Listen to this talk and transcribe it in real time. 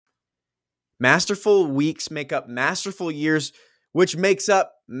Masterful weeks make up masterful years, which makes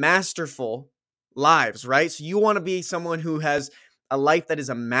up masterful lives, right? So you want to be someone who has a life that is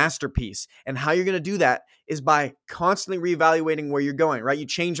a masterpiece. And how you're going to do that is by constantly reevaluating where you're going, right? You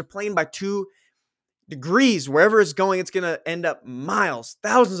change a plane by 2 degrees, wherever it's going, it's going to end up miles,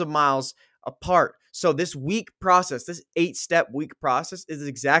 thousands of miles apart. So this week process, this 8-step week process is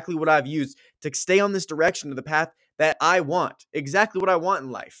exactly what I've used to stay on this direction to the path that I want, exactly what I want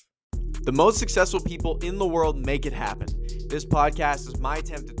in life. The most successful people in the world make it happen. This podcast is my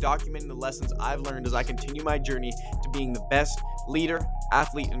attempt at documenting the lessons I've learned as I continue my journey to being the best leader,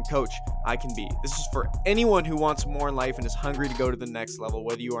 athlete, and coach I can be. This is for anyone who wants more in life and is hungry to go to the next level.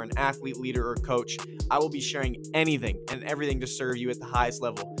 Whether you are an athlete, leader, or coach, I will be sharing anything and everything to serve you at the highest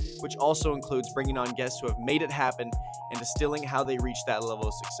level, which also includes bringing on guests who have made it happen and distilling how they reach that level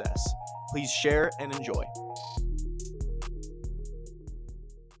of success. Please share and enjoy.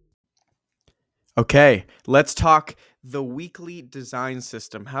 Okay, let's talk the weekly design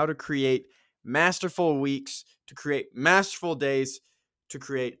system, how to create masterful weeks, to create masterful days, to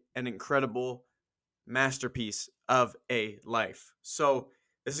create an incredible masterpiece of a life. So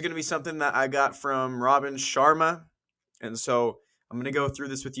this is going to be something that I got from Robin Sharma. And so I'm going to go through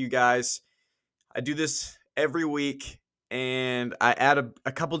this with you guys. I do this every week, and I add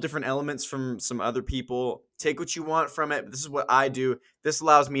a couple different elements from some other people. Take what you want from it. This is what I do. This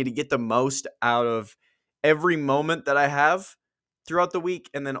allows me to get the most out of every moment that I have throughout the week,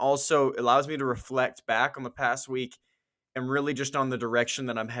 and then also allows me to reflect back on the past week and really just on the direction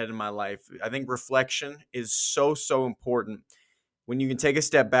that I'm headed in my life. I think reflection is so important. When you can take a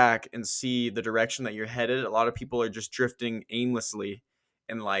step back and see the direction that you're headed, a lot of people are just drifting aimlessly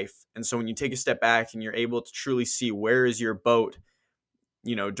in life. And so when you take a step back and you're able to truly see where is your boat,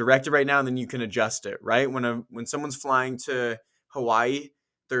 directed right now, and then you can adjust it, right? When someone's flying to Hawaii,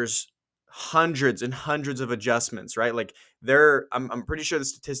 there's hundreds and hundreds of adjustments, right? Like I'm pretty sure the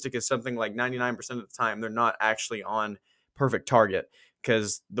statistic is something like 99% of the time they're not actually on perfect target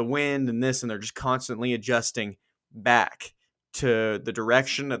because the wind and this, and they're just constantly adjusting back to the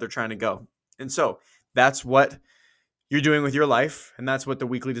direction that they're trying to go. And so that's what you're doing with your life, and that's what the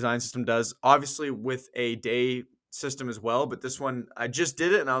weekly design system does, obviously with a day system as well. But this one, I just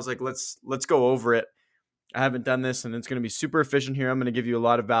did it and I was like, let's go over it. I haven't done this, and it's going to be super efficient here. I'm going to give you a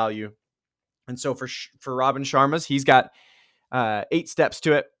lot of value. And so for Robin Sharma's, he's got 8 steps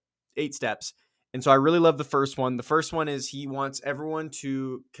to it, 8 steps. And so I really love the first one. The first one is he wants everyone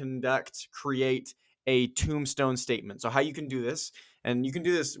to create a tombstone statement. So how you can do this, and you can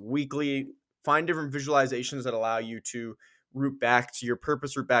do this weekly, find different visualizations that allow you to root back to your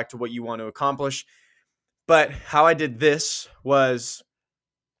purpose, root back to what you want to accomplish. But how I did this was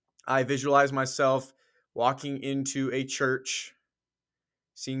I visualized myself walking into a church,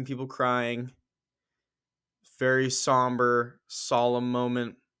 seeing people crying, very somber, solemn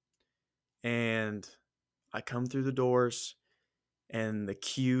moment. And I come through the doors, and the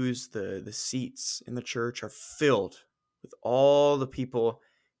queues, the seats in the church are filled with all the people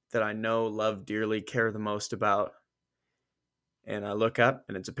that I know, love dearly, care the most about. And I look up,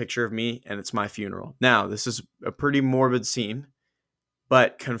 and it's a picture of me, and it's my funeral. Now, this is a pretty morbid scene,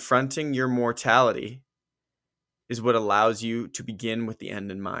 but confronting your mortality is what allows you to begin with the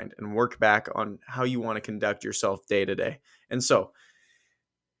end in mind and work back on how you want to conduct yourself day to day. And so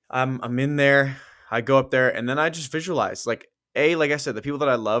I'm in there, I go up there, and then I just visualize, like I said, the people that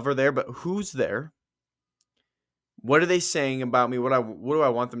I love are there, but who's there? What are they saying about me? What do I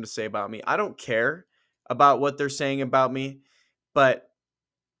want them to say about me? I don't care about what they're saying about me, but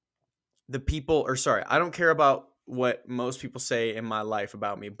I don't care about what most people say in my life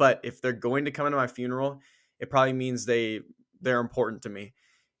about me. But if they're going to come into my funeral, it probably means they're important to me.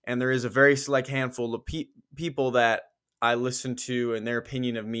 And there is a very select handful of people that I listen to, and their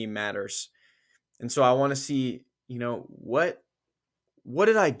opinion of me matters. And so I want to see, what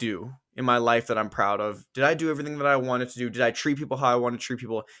did I do in my life that I'm proud of? Did I do everything that I wanted to do? Did I treat people how I want to treat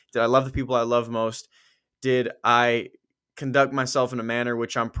people? Did I love the people I love most? Did I conduct myself in a manner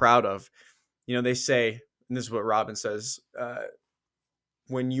which I'm proud of? They say, and this is what Robin says,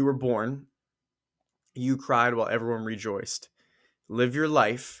 when you were born, you cried while everyone rejoiced. Live your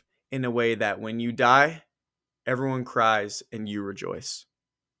life in a way that when you die, everyone cries and you rejoice.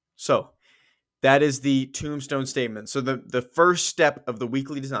 So that is the tombstone statement. So the first step of the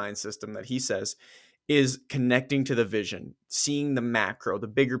weekly design system that he says is connecting to the vision, seeing the macro, the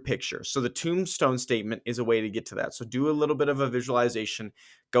bigger picture. So the tombstone statement is a way to get to that. So do a little bit of a visualization,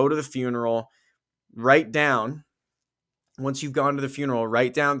 go to the funeral, write down, once you've gone to the funeral,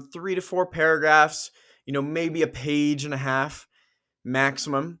 write down 3 to 4 paragraphs, maybe a page and a half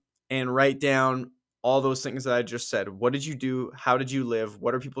maximum, and write down all those things that I just said. What did you do? How did you live?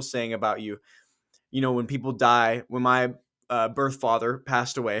 What are people saying about you? When people die, when my birth father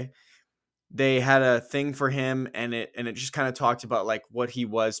passed away, they had a thing for him, and it just kind of talked about like what he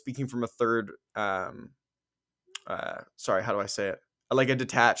was, speaking from a third sorry, how do I say it? Like a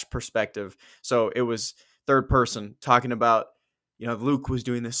detached perspective. So it was third person talking about, Luke was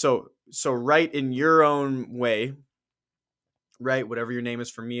doing this. So write in your own way, right? Whatever your name is.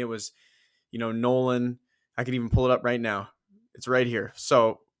 For me, it was, Nolan. I could even pull it up right now. It's right here.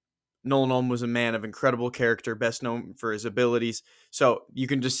 So Nolan was a man of incredible character, best known for his abilities. So you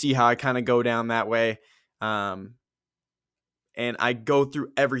can just see how I kind of go down that way. And I go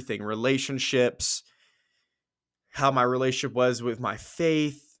through everything, relationships, how my relationship was with my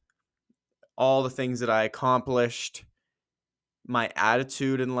faith, all the things that I accomplished, my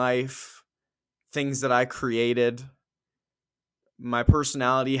attitude in life, things that I created, my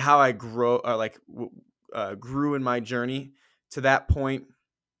personality, how I grew in my journey to that point,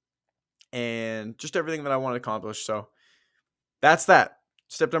 and just everything that I want to accomplish. So that's that.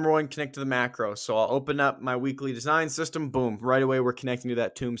 Step number 1, connect to the macro. So I'll open up my weekly design system. Boom, right away we're connecting to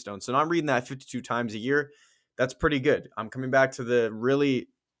that tombstone. So now I'm reading that 52 times a year. That's pretty good. I'm coming back to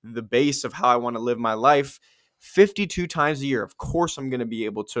the base of how I want to live my life 52 times a year. Of course I'm going to be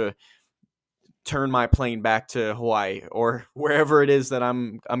able to turn my plane back to Hawaii or wherever it is that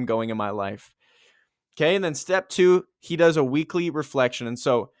I'm going in my life. Okay, and then step 2, he does a weekly reflection. And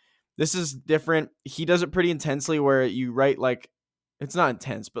so this is different. He does it pretty intensely where you write like, it's not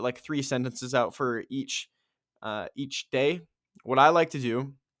intense, but like 3 sentences out for each day. What I like to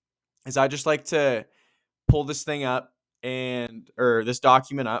do is I just like to pull this thing up or this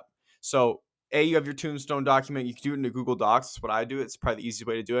document up. So you have your tombstone document. You can do it in Google Docs. That's what I do. It's probably the easiest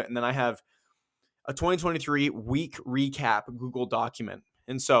way to do it. And then I have a 2023 week recap Google document.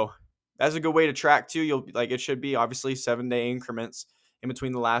 And so that's a good way to track too. You'll it should be obviously 7-day increments in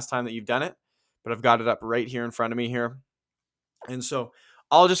between the last time that you've done it, but I've got it up right here in front of me here. And so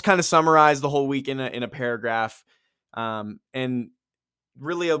I'll just kind of summarize the whole week in a paragraph. And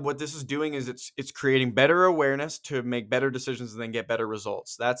really what this is doing is it's creating better awareness to make better decisions and then get better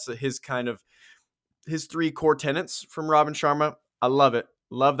results. That's his 3 core tenets from Robin Sharma. I love it.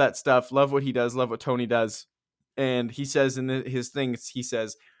 Love that stuff. Love what he does. Love what Tony does. And he says in his things, he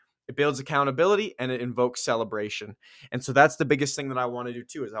says, it builds accountability and it invokes celebration. And so that's the biggest thing that I want to do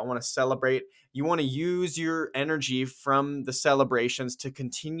too, is I want to celebrate. You want to use your energy from the celebrations to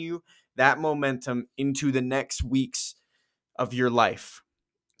continue that momentum into the next weeks of your life.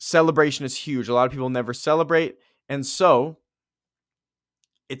 Celebration is huge. A lot of people never celebrate. And so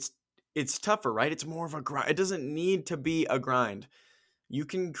it's tougher, right? It's more of a grind. It doesn't need to be a grind. You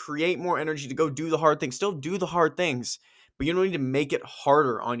can create more energy to go do the hard things. Still do the hard things, but you don't need to make it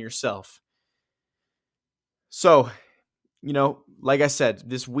harder on yourself. So, like I said,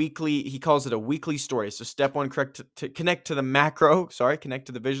 this weekly, he calls it a weekly story. So step 1, connect to the macro. Connect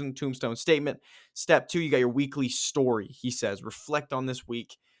to the vision, tombstone statement. Step 2, you got your weekly story. He says, reflect on this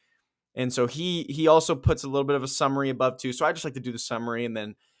week. And so he also puts a little bit of a summary above too. So I just like to do the summary, and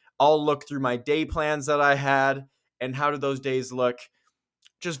then I'll look through my day plans that I had and how did those days look,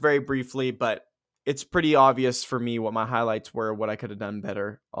 just very briefly, but it's pretty obvious for me what my highlights were, what I could have done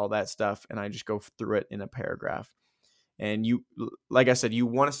better, all that stuff. And I just go through it in a paragraph. And you, like I said, you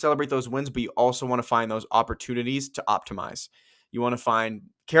want to celebrate those wins, but you also want to find those opportunities to optimize. You want to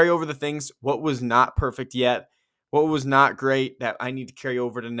carry over the things, what was not perfect yet, what was not great that I need to carry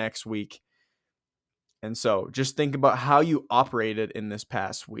over to next week. And so just think about how you operated in this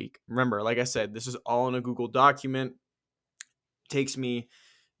past week. Remember, like I said, this is all in a Google document. Takes me,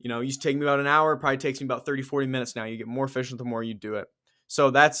 used to take me about an hour, probably takes me about 30, 40 minutes now. You get more efficient the more you do it. So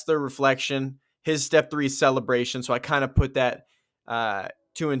that's the reflection. His step 3 is celebration. So I kind of put that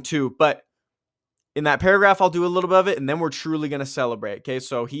 2 and 2. But in that paragraph, I'll do a little bit of it, and then we're truly going to celebrate. Okay,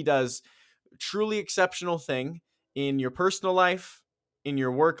 so he does a truly exceptional thing in your personal life, in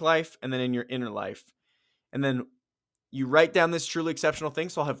your work life, and then in your inner life. And then you write down this truly exceptional thing.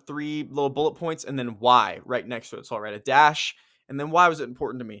 So I'll have 3 little bullet points, and then why right next to it. So I'll write a dash, and then why was it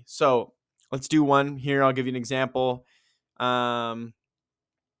important to me? So let's do one here. I'll give you an example.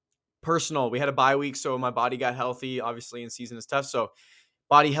 Personal. We had a bye week, so my body got healthy. Obviously, in season is tough. So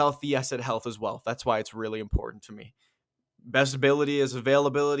body healthy, I said health as well. That's why it's really important to me. Best ability is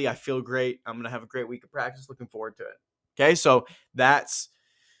availability. I feel great. I'm going to have a great week of practice. Looking forward to it. Okay, so that's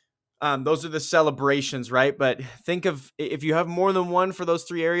those are the celebrations, right? But think of if you have more than one for those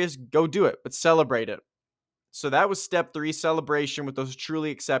 3 areas, go do it, but celebrate it. So that was step 3, celebration with those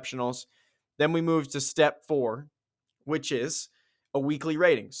truly exceptionals. Then we moved to step 4, which is a weekly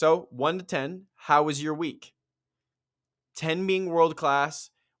rating. So 1 to 10, how was your week? 10 being world class,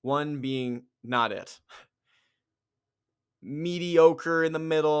 1 being not it. Mediocre in the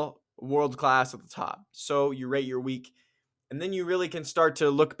middle, world class at the top. So you rate your week, and then you really can start to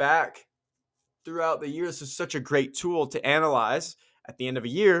look back throughout the year. This is such a great tool to analyze at the end of a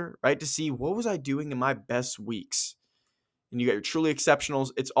year, right? To see what was I doing in my best weeks. And you got your truly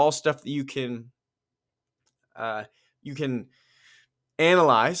exceptionals. It's all stuff that you can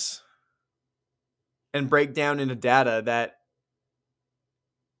analyze and break down into data that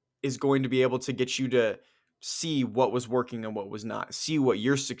is going to be able to get you to see what was working and what was not. See what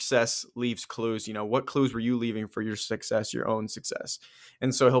your success leaves clues. What clues were you leaving for your success, your own success?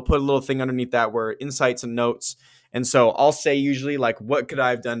 And so he'll put a little thing underneath that where insights and notes. And so I'll say usually like, what could I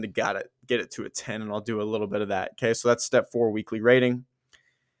have done to get it to a 10? And I'll do a little bit of that. Okay, so that's step 4, weekly rating.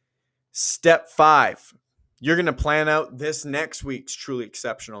 Step 5, you're going to plan out this next week's truly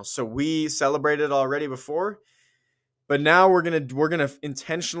exceptional. So we celebrated already before, but now we're going to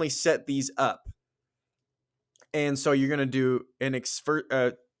intentionally set these up. And so you're going to do 3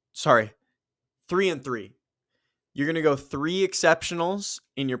 and 3. You're going to go 3 exceptionals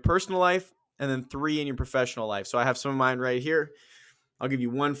in your personal life and then 3 in your professional life. So I have some of mine right here. I'll give you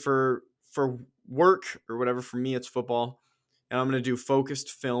 1 for work or whatever. For me, it's football. And I'm going to do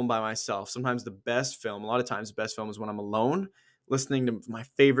focused film by myself. Sometimes a lot of times the best film is when I'm alone, listening to my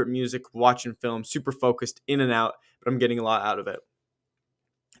favorite music, watching film, super focused, in and out, but I'm getting a lot out of it.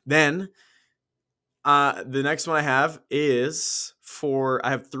 Then the next one I have is I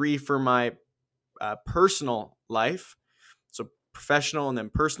have 3 for my personal life. So professional and then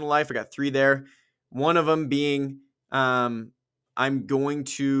personal life. I got 3 there. One of them being I'm going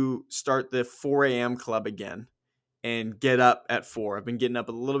to start the 4 a.m. club again and get up at 4. I've been getting up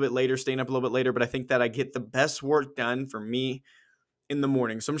a little bit later, staying up a little bit later, but I think that I get the best work done for me in the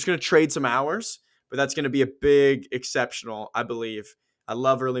morning. So I'm just going to trade some hours, but that's going to be a big exceptional, I believe. I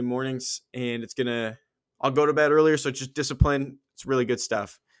love early mornings, and I'll go to bed earlier, so it's just discipline. It's really good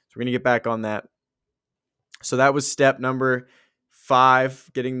stuff. So we're going to get back on that. So that was step number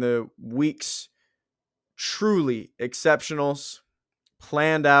 5, getting the week's truly exceptionals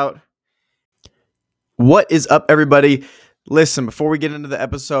planned out. What is up, everybody? Listen, before we get into the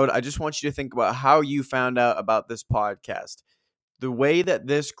episode, I just want you to think about how you found out about this podcast. The way that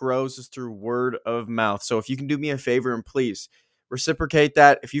this grows is through word of mouth. So if you can do me a favor and please reciprocate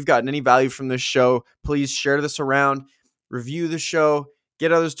that. If you've gotten any value from this show, please share this around, review the show,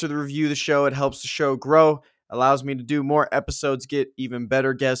 get others to review the show. It helps the show grow, allows me to do more episodes, get even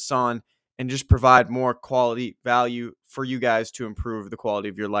better guests on, and just provide more quality value for you guys to improve the quality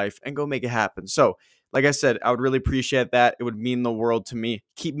of your life and go make it happen. So, like I said, I would really appreciate that. It would mean the world to me.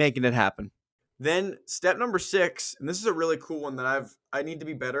 Keep making it happen. Then step number 6, and this is a really cool one that I need to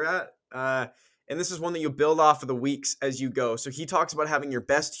be better at. And this is one that you build off of the weeks as you go. So he talks about having your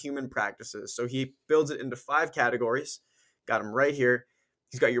best human practices. So he builds it into 5 categories. Got them right here.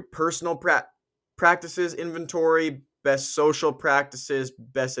 He's got your personal practices, inventory, best social practices,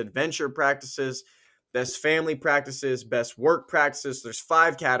 best adventure practices, best family practices, best work practices. There's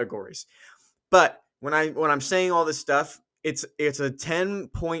 5 categories. But when I'm saying all this stuff, it's a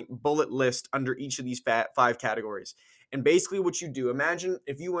 10-point bullet list under each of these 5 categories. And basically what you do, imagine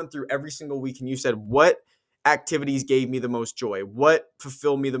if you went through every single week and you said, what activities gave me the most joy? What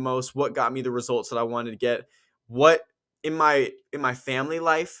fulfilled me the most? What got me the results that I wanted to get? What in my family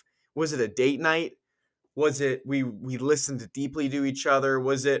life, was it a date night? Was it we listened deeply to each other?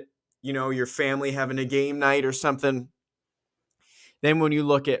 Was it, your family having a game night or something? Then when you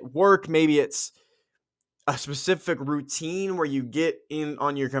look at work, maybe it's a specific routine where you get in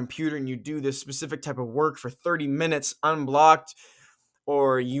on your computer and you do this specific type of work for 30 minutes unblocked,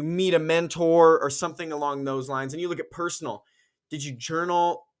 or you meet a mentor or something along those lines. And you look at personal. Did you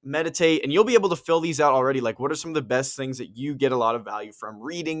journal, meditate? And you'll be able to fill these out already. Like, what are some of the best things that you get a lot of value from?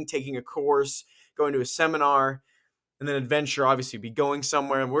 Reading, taking a course, going to a seminar, and then adventure, obviously, be going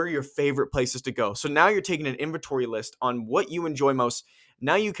somewhere. And where are your favorite places to go? So now you're taking an inventory list on what you enjoy most.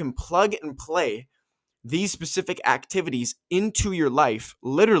 Now you can plug and play these specific activities into your life,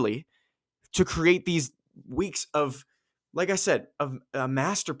 literally, to create these weeks of, like I said, of a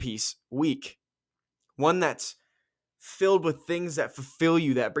masterpiece week. One that's filled with things that fulfill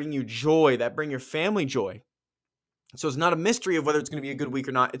you, that bring you joy, that bring your family joy. So it's not a mystery of whether it's going to be a good week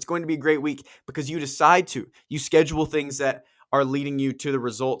or not. It's going to be a great week because you decide to. You schedule things that are leading you to the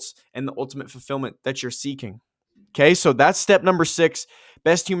results and the ultimate fulfillment that you're seeking. Okay, so that's step number 6,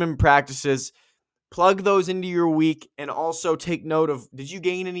 best human practices. Plug those into your week and also take note of, did you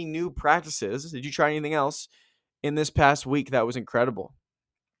gain any new practices? Did you try anything else? in this past week that was incredible.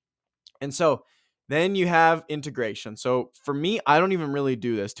 And so then you have integration. So for me, I don't even really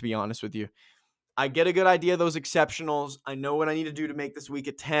do this, to be honest with you. I get a good idea of those exceptionals. I know what I need to do to make this week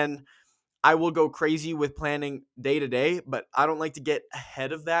a 10. I will go crazy with planning day to day, but I don't like to get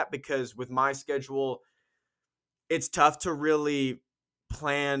ahead of that because with my schedule, it's tough to really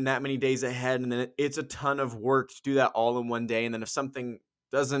plan that many days ahead. And then it's a ton of work to do that all in one day. And then if something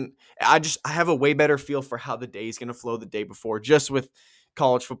doesn't, I have a way better feel for how the day is going to flow the day before, just with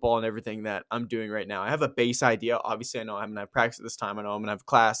college football and everything that I'm doing right now. I have a base idea. Obviously, I know I'm going to have practice at this time. I know I'm going to have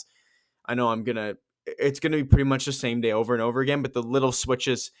class. I know it's going to be pretty much the same day over and over again, but the little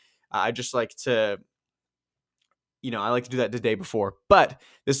switches, I just like to, I like to do that the day before. But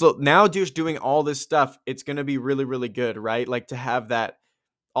now just doing all this stuff, it's going to be really, really good, right? Like to have that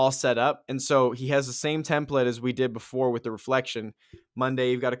all set up. And so he has the same template as we did before with the reflection.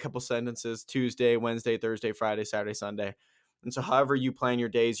 Monday, you've got a couple sentences, Tuesday, Wednesday, Thursday, Friday, Saturday, Sunday. And so however you plan your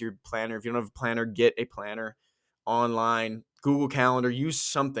days, your planner, if you don't have a planner, get a planner online, Google Calendar, use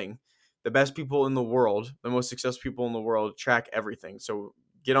something. The best people in the world, the most successful people in the world track everything. So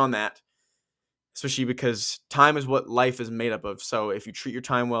get on that, especially because time is what life is made up of. So if you treat your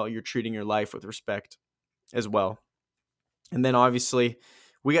time well, you're treating your life with respect as well. And then obviously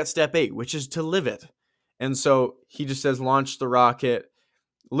we got step 8, which is to live it. And so he just says, launch the rocket,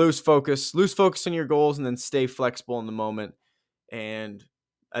 lose focus on your goals, and then stay flexible in the moment and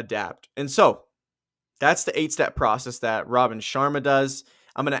adapt. And so that's the 8-step process that Robin Sharma does.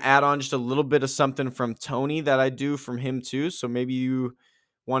 I'm going to add on just a little bit of something from Tony that I do from him too. So maybe you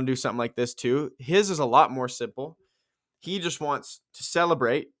want to do something like this too. His is a lot more simple. He just wants to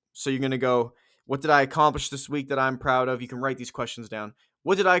celebrate. So you're going to go, what did I accomplish this week that I'm proud of? You can write these questions down.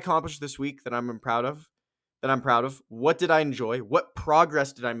 What did I accomplish this week that I'm proud of? What did I enjoy? What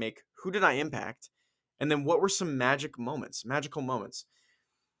progress did I make? Who did I impact? And then what were some magical moments?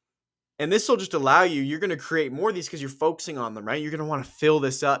 And this will just allow you're going to create more of these because you're focusing on them, right? You're going to want to fill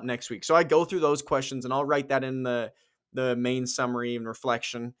this up next week. So I go through those questions and I'll write that in the main summary and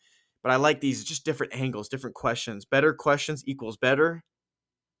reflection. But I like these just different angles, different questions. Better questions equals better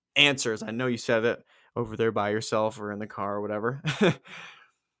answers. I know you said it over there by yourself or in the car or whatever.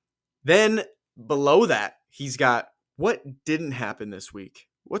 Then below that, he's got what didn't happen this week?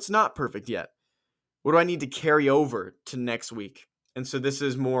 What's not perfect yet? What do I need to carry over to next week? And so this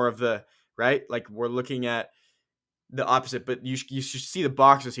is more of the, right? Like we're looking at the opposite, but you should see the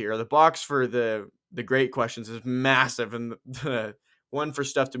boxes here. The box for the great questions is massive, and the one for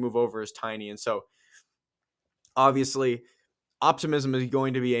stuff to move over is tiny. And so obviously optimism is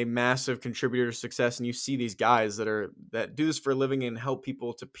going to be a massive contributor to success. And you see these guys that do this for a living and help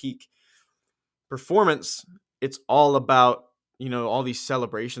people to peak performance. It's all about, all these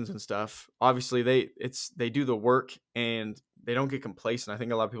celebrations and stuff. Obviously they do the work and they don't get complacent. I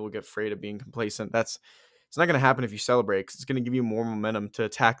think a lot of people get afraid of being complacent. It's not going to happen if you celebrate, because it's going to give you more momentum to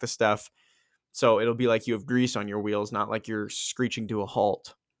attack the stuff. So it'll be like you have grease on your wheels, not like you're screeching to a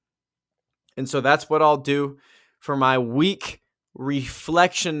halt. And so that's what I'll do for my week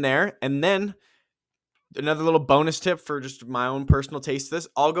reflection there. And then another little bonus tip for just my own personal taste of this,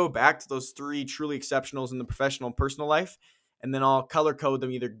 I'll go back to those 3 truly exceptionals in the professional and personal life, and then I'll color code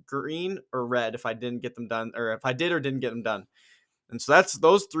them either green or red if I didn't get them done, or if I did or didn't get them done. And so that's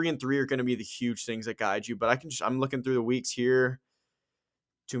those 3 and 3 are going to be the huge things that guide you. But I'm looking through the weeks here.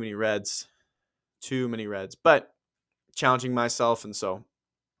 Too many reds, but challenging myself. And so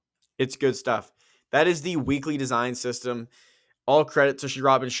it's good stuff. That is the weekly design system. All credit to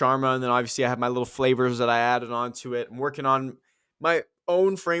Robin Sharma. And then obviously I have my little flavors that I added onto it. I'm working on my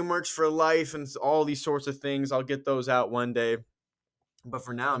own frameworks for life and all these sorts of things. I'll get those out one day. But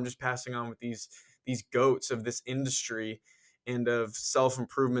for now, I'm just passing on with these goats of this industry and of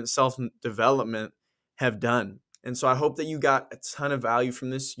self-improvement, self-development have done. And so I hope that you got a ton of value from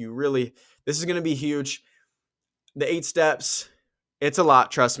this. This is going to be huge. The 8 steps, it's a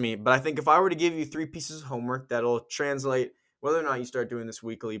lot, trust me. But I think if I were to give you 3 pieces of homework that'll translate whether or not you start doing this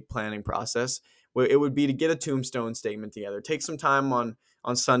weekly planning process, it would be to get a tombstone statement together. Take some time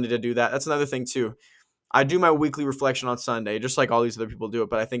on Sunday to do that. That's another thing too. I do my weekly reflection on Sunday, just like all these other people do it,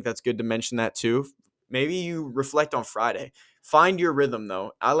 but I think that's good to mention that too. Maybe you reflect on Friday. Find your rhythm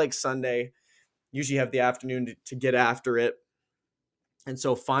though. I like Sunday. Usually have the afternoon to get after it. And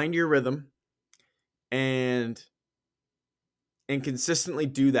so find your rhythm and consistently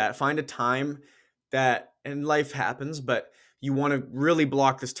do that. Find a time and life happens, but you want to really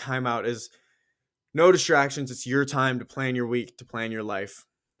block this time out as no distractions. It's your time to plan your week, to plan your life.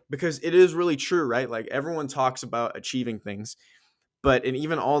 Because it is really true, right? Like everyone talks about achieving things, but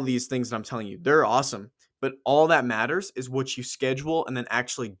even all these things that I'm telling you, they're awesome. But all that matters is what you schedule and then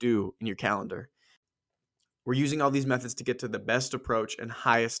actually do in your calendar. We're using all these methods to get to the best approach and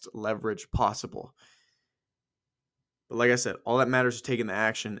highest leverage possible. But like I said, all that matters is taking the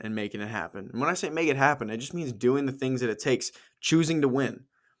action and making it happen. And when I say make it happen, it just means doing the things that it takes, choosing to win.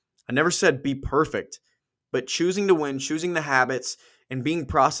 I never said be perfect, but choosing to win, choosing the habits, and being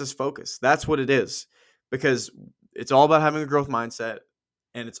process focused. That's what it is. Because it's all about having a growth mindset,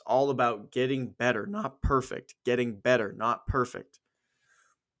 and it's all about getting better, not perfect. Getting better, not perfect.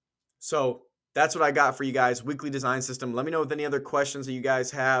 So that's what I got for you guys. Weekly design system. Let me know with any other questions that you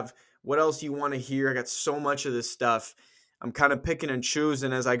guys have. What else you want to hear? I got so much of this stuff. I'm kind of picking and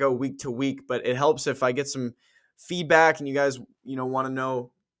choosing as I go week to week, but it helps if I get some feedback and you guys, want to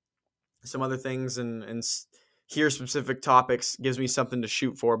know some other things and hear specific topics. Gives me something to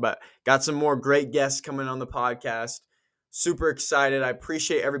shoot for. But got some more great guests coming on the podcast. Super excited. I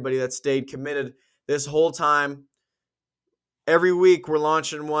appreciate everybody that stayed committed this whole time. Every week we're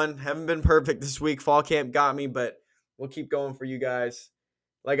launching one. Haven't been perfect this week. Fall camp got me, but we'll keep going for you guys.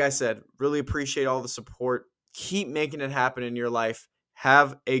 Like I said, really appreciate all the support. Keep making it happen in your life.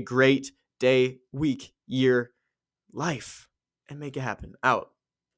 Have a great day, week, year, life, and make it happen. Out.